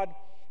that God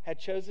had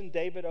chosen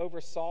David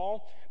over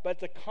Saul, but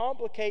to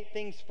complicate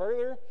things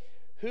further,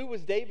 who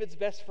was David's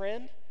best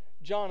friend?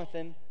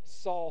 Jonathan,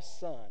 Saul's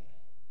son.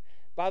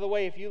 By the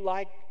way, if you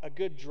like a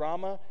good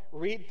drama,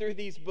 read through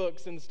these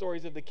books and the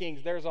stories of the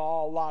kings. There's a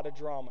lot of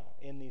drama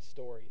in these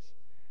stories.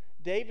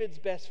 David's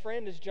best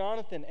friend is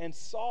Jonathan, and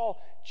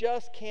Saul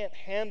just can't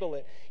handle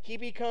it. He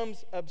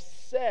becomes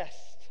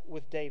obsessed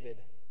with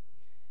David,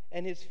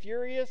 and his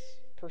furious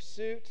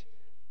pursuit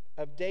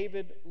of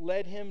David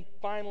led him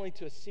finally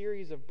to a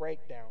series of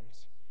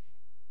breakdowns,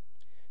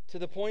 to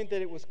the point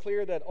that it was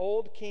clear that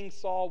old King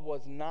Saul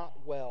was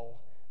not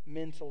well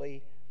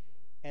mentally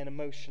and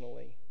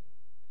emotionally.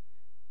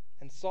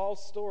 And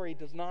Saul's story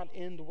does not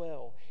end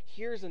well.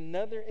 Here's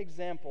another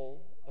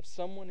example of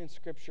someone in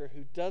Scripture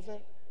who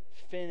doesn't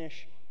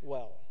finish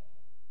well,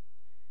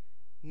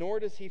 nor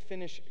does he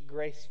finish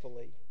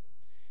gracefully.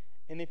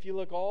 And if you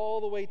look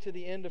all the way to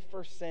the end of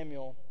 1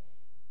 Samuel,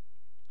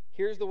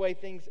 here's the way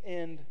things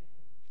end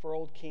for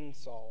old King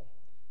Saul.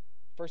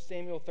 1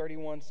 Samuel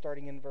 31,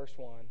 starting in verse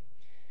 1.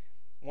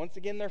 Once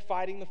again, they're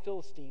fighting the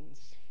Philistines,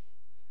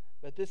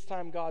 but this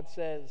time God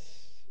says,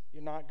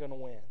 you're not going to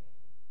win.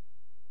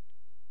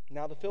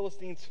 Now the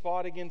Philistines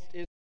fought against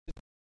Israel.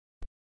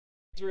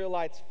 The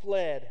Israelites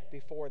fled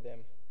before them,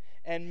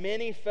 and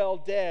many fell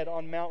dead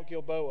on Mount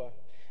Gilboa.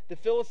 The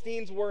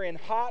Philistines were in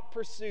hot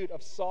pursuit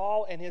of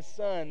Saul and his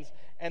sons,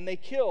 and they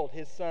killed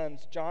his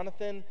sons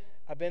Jonathan,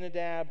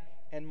 Abinadab,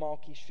 and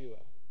Malchishua.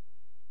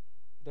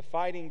 The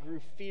fighting grew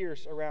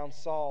fierce around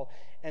Saul,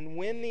 and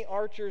when the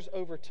archers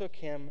overtook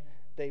him,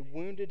 they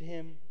wounded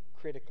him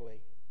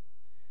critically.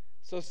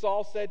 So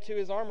Saul said to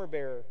his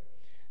armor-bearer,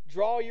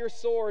 draw your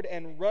sword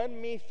and run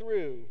me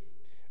through,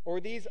 or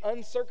these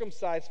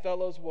uncircumcised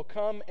fellows will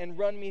come and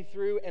run me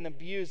through and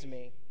abuse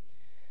me.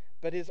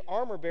 But his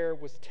armor-bearer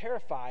was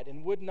terrified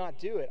and would not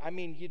do it. I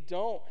mean, you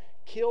don't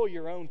kill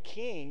your own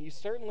king. You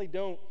certainly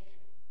don't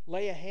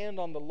lay a hand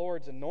on the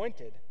Lord's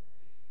anointed.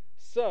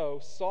 So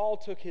Saul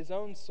took his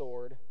own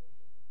sword,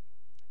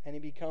 and he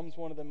becomes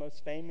one of the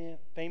most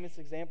famous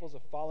examples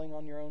of falling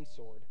on your own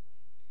sword.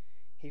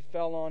 He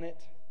fell on it,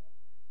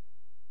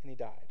 and he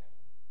died.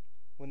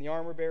 When the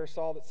armor-bearer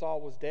saw that Saul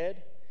was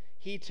dead,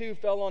 he too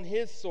fell on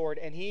his sword,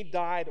 and he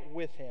died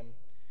with him.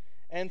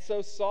 And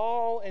so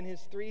Saul and his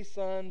 3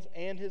 sons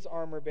and his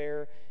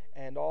armor-bearer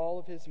and all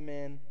of his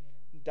men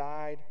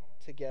died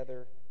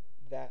together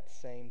that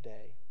same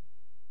day.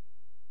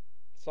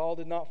 Saul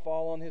did not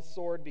fall on his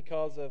sword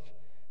because of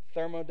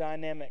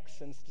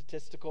thermodynamics and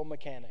statistical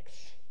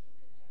mechanics.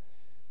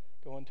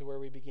 Going to where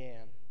we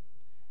began.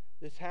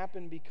 This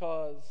happened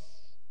because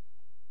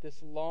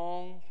this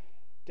long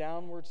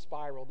downward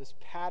spiral, this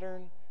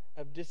pattern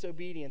of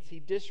disobedience, he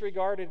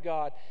disregarded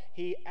God,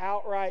 he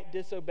outright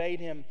disobeyed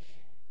him,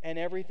 and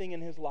everything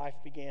in his life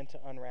began to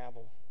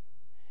unravel.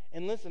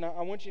 And listen,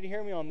 I want you to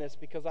hear me on this,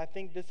 because I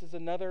think this is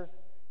another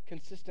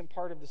consistent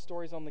part of the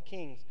stories on the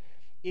kings.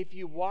 If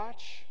you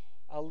watch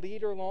a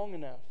leader long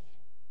enough,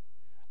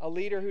 a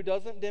leader who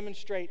doesn't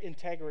demonstrate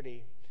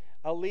integrity,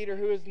 a leader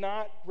who is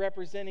not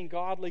representing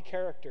godly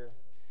character,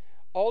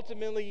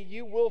 ultimately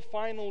you will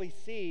finally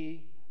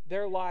see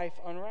their life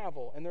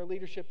unravel and their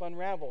leadership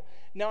unravel.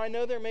 Now, I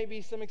know there may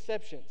be some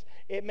exceptions.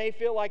 It may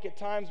feel like at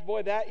times,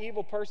 boy, that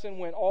evil person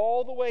went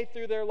all the way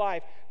through their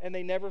life and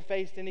they never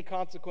faced any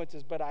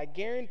consequences. But I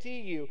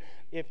guarantee you,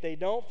 if they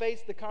don't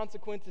face the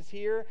consequences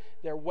here,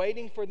 they're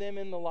waiting for them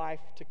in the life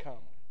to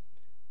come.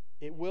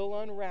 It will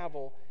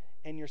unravel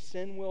and your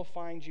sin will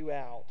find you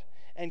out.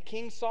 And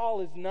King Saul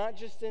is not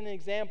just an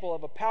example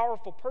of a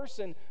powerful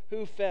person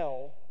who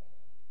fell,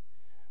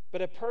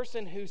 but a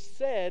person who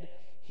said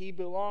he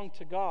belonged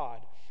to God.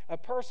 A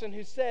person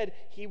who said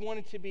he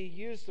wanted to be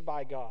used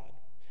by God.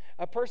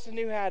 A person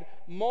who had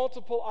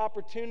multiple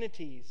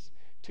opportunities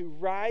to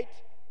right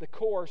the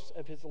course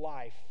of his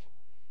life.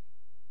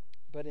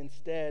 But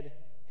instead,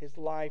 his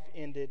life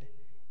ended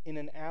in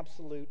an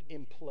absolute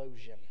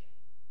implosion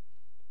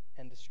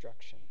and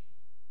destruction.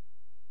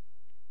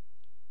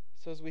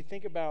 So as we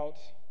think about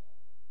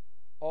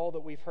all that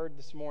we've heard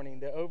this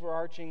morning, the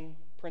overarching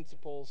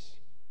principles,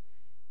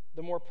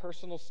 the more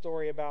personal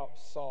story about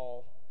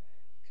Saul,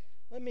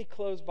 let me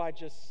close by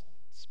just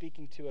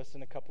speaking to us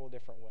in a couple of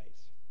different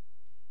ways.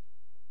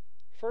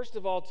 First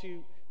of all,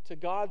 to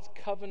God's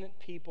covenant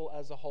people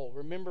as a whole.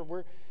 Remember,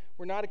 we're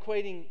not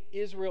equating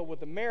Israel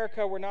with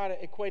America. We're not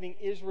equating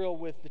Israel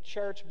with the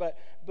church. But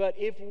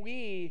if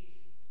we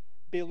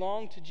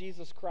belong to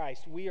Jesus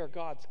Christ, we are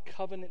God's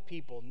covenant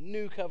people,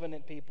 new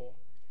covenant people.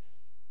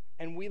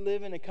 And we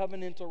live in a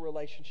covenantal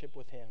relationship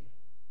with Him.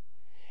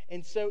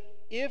 And so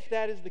if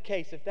that is the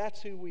case, if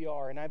that's who we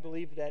are, and I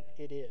believe that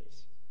it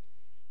is,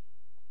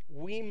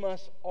 we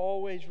must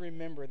always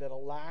remember that a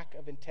lack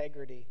of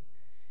integrity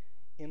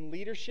in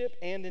leadership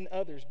and in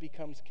others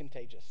becomes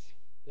contagious,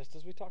 just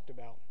as we talked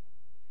about.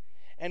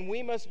 And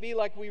we must be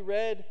like we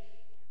read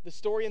the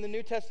story in the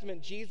New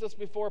Testament, Jesus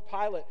before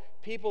Pilate,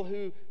 people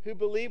who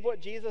believe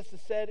what Jesus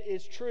has said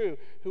is true.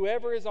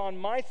 Whoever is on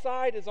my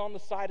side is on the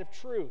side of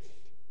truth.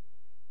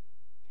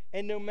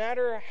 And no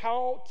matter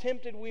how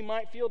tempted we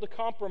might feel to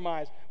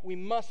compromise, we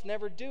must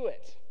never do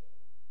it.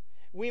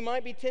 We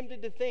might be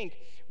tempted to think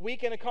we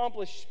can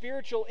accomplish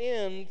spiritual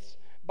ends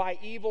by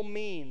evil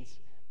means.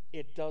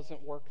 It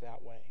doesn't work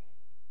that way.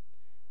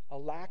 A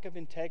lack of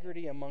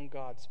integrity among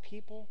God's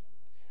people,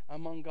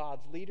 among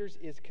God's leaders,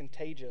 is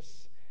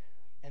contagious.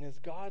 And as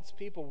God's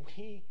people,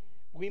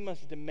 we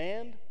must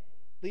demand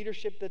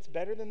leadership that's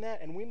better than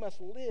that, and we must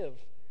live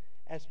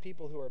as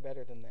people who are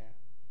better than that.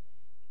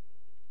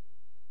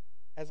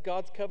 As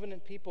God's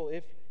covenant people,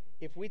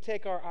 if we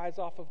take our eyes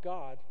off of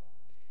God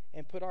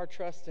and put our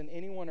trust in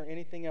anyone or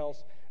anything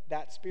else,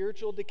 that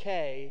spiritual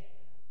decay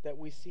that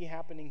we see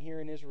happening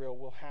here in Israel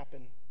will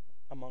happen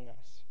among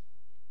us.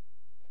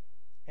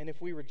 And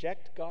if we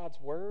reject God's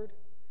word,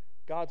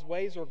 God's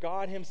ways, or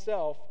God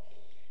Himself,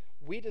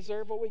 we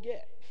deserve what we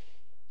get.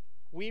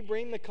 We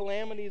bring the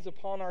calamities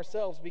upon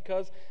ourselves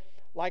because,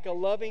 like a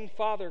loving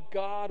Father,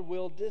 God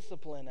will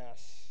discipline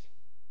us.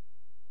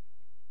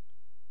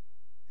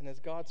 And as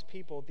God's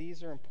people,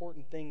 these are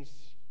important things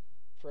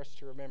for us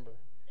to remember.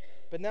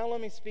 But now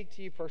let me speak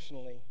to you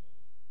personally.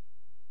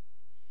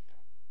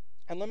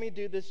 And let me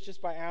do this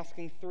just by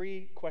asking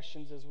 3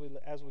 questions as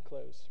we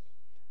close.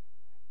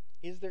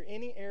 Is there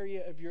any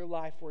area of your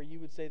life where you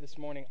would say this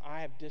morning,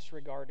 I have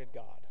disregarded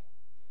God?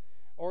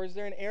 Or is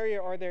there an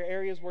area, are there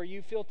areas where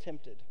you feel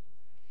tempted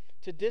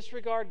to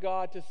disregard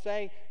God, to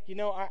say,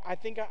 I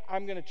think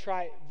I'm going to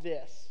try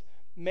this.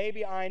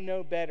 Maybe I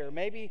know better.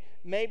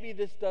 Maybe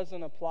this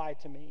doesn't apply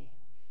to me.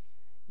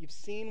 You've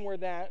seen where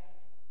that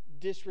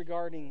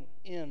disregarding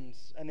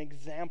ends. An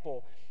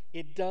example,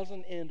 it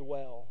doesn't end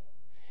well.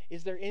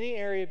 Is there any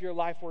area of your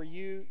life where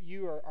you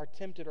are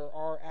tempted or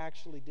are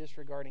actually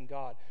disregarding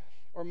God?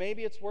 Or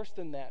maybe it's worse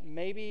than that.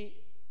 Maybe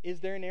is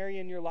there an area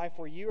in your life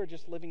where you are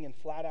just living in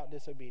flat-out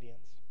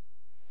disobedience?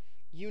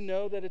 You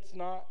know that it's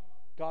not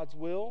God's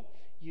will.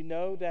 You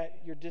know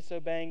that you're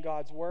disobeying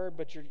God's word,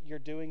 but you're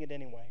doing it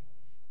anyway.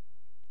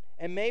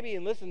 And maybe,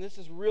 and listen, this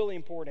is really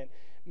important,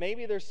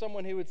 maybe there's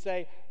someone who would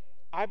say,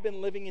 I've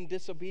been living in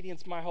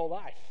disobedience my whole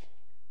life.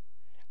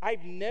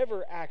 I've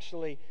never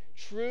actually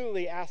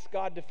truly asked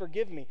God to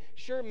forgive me.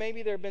 Sure,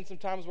 maybe there have been some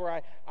times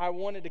where I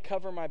wanted to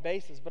cover my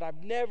bases, but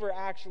I've never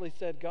actually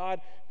said,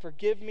 God,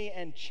 forgive me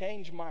and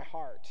change my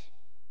heart.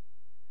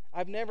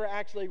 I've never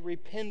actually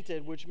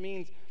repented, which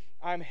means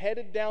I'm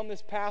headed down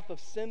this path of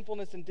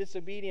sinfulness and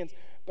disobedience,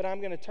 but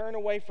I'm going to turn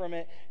away from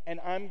it, and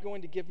I'm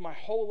going to give my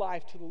whole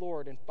life to the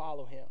Lord and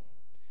follow Him.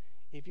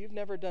 If you've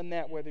never done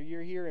that, whether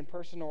you're here in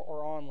person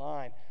or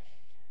online,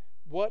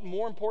 what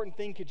more important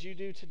thing could you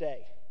do today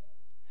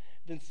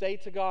than say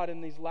to God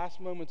in these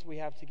last moments we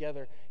have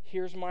together,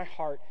 here's my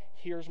heart,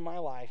 here's my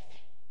life.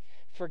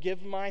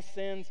 Forgive my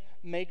sins,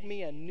 make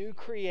me a new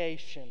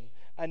creation,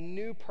 a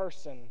new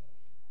person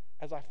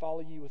as I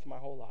follow you with my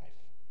whole life.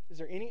 Is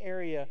there any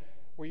area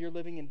where you're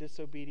living in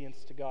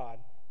disobedience to God?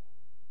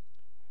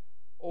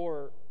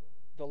 Or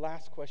the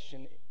last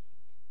question,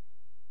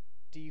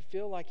 do you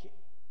feel like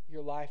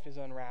your life is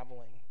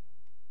unraveling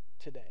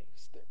today?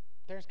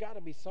 There's got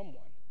to be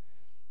someone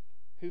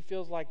who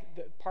feels like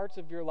the parts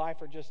of your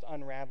life are just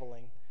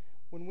unraveling,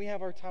 when we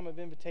have our time of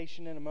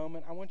invitation in a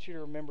moment, I want you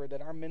to remember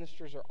that our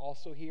ministers are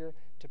also here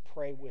to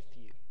pray with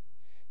you,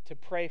 to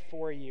pray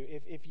for you.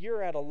 If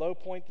you're at a low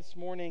point this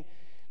morning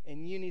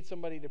and you need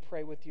somebody to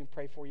pray with you and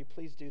pray for you,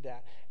 please do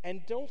that.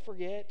 And don't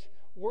forget,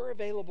 we're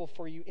available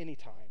for you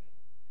anytime.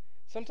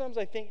 Sometimes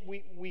I think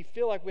we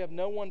feel like we have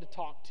no one to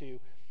talk to.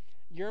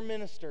 Your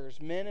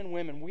ministers, men and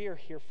women, we are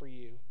here for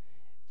you.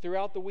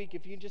 Throughout the week,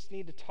 if you just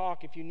need to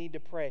talk, if you need to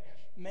pray,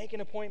 make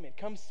an appointment.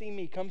 Come see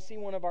me. Come see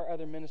one of our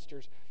other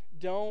ministers.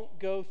 Don't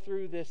go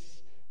through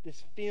this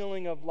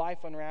feeling of life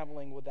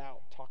unraveling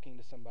without talking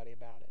to somebody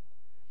about it.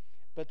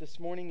 But this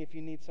morning, if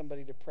you need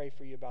somebody to pray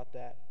for you about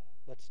that,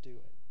 let's do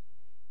it.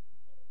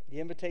 The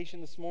invitation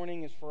this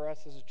morning is for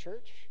us as a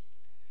church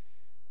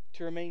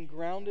to remain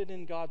grounded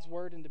in God's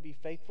word and to be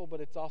faithful, but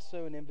it's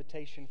also an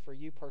invitation for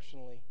you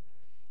personally.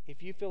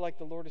 If you feel like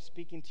the Lord is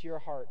speaking to your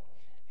heart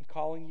and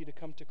calling you to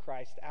come to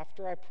Christ,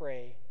 after I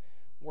pray,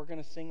 we're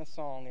going to sing a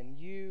song, and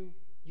you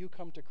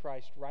come to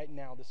Christ right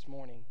now this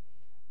morning.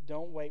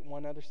 Don't wait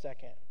one other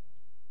second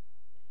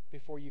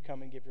before you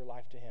come and give your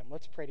life to Him.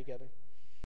 Let's pray together.